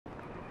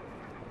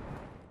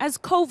As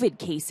COVID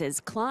cases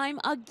climb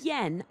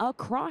again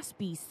across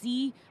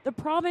BC, the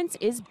province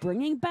is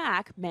bringing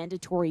back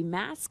mandatory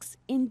masks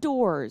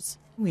indoors.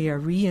 We are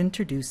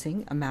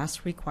reintroducing a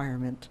mask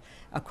requirement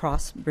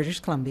across British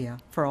Columbia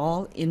for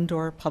all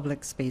indoor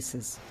public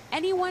spaces.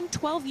 Anyone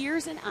 12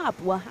 years and up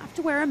will have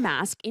to wear a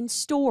mask in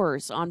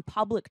stores, on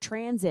public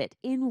transit,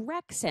 in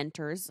rec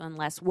centers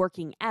unless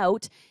working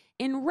out,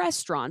 in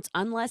restaurants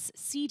unless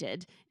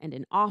seated, and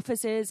in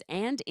offices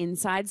and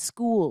inside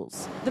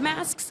schools. The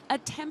mask's a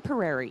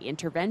temporary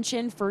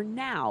intervention for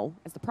now,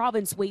 as the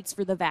province waits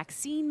for the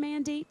vaccine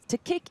mandate to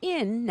kick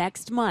in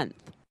next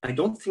month. I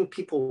don't think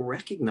people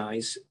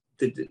recognize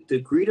the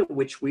degree to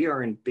which we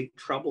are in big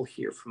trouble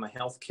here from a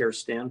healthcare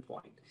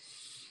standpoint.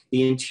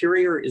 The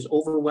interior is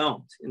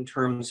overwhelmed in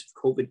terms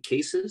of COVID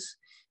cases.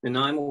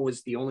 Nanaimo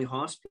is the only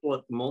hospital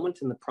at the moment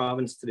in the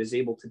province that is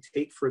able to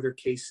take further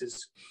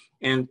cases.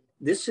 And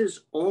this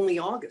is only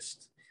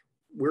August.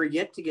 We're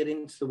yet to get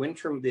into the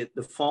winter,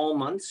 the fall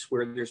months,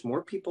 where there's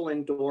more people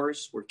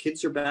indoors, where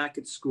kids are back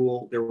at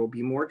school. There will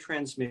be more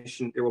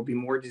transmission. There will be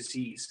more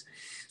disease.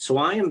 So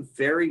I am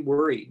very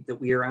worried that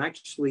we are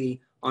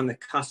actually on the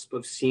cusp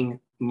of seeing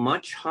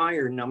much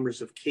higher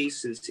numbers of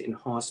cases in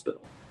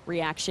hospital.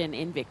 Reaction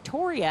in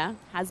Victoria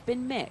has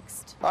been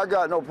mixed. I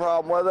got no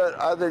problem with it.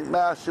 I think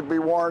masks should be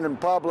worn in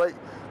public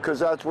because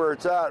that's where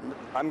it's at.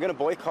 I'm going to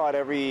boycott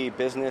every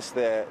business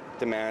that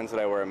demands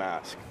that I wear a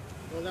mask.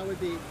 Well, that would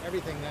be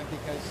everything then,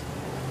 because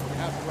you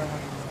have to wear one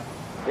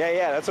inside.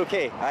 Yeah, that's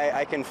okay.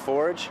 I can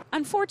forage.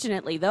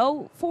 Unfortunately,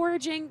 though,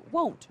 foraging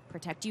won't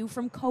protect you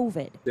from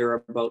COVID. There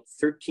are about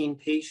 13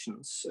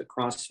 patients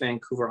across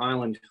Vancouver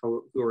Island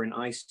who are in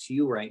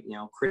ICU right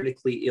now,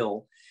 critically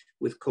ill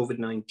with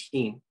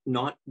COVID-19.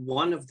 Not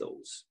one of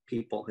those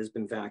people has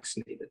been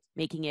vaccinated.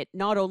 Making it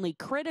not only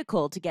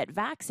critical to get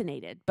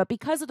vaccinated, but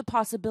because of the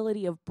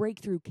possibility of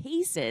breakthrough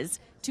cases,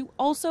 to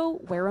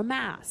also wear a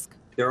mask.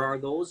 There are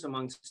those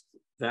amongst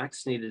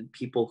vaccinated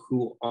people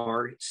who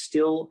are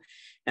still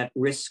at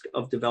risk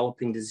of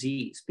developing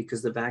disease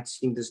because the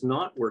vaccine does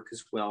not work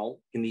as well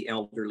in the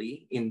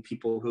elderly, in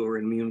people who are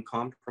immune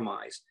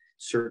compromised,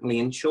 certainly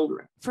in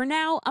children. For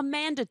now, a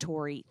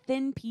mandatory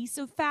thin piece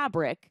of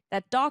fabric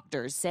that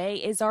doctors say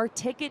is our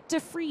ticket to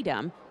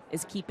freedom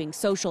is keeping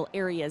social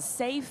areas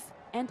safe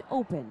and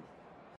open.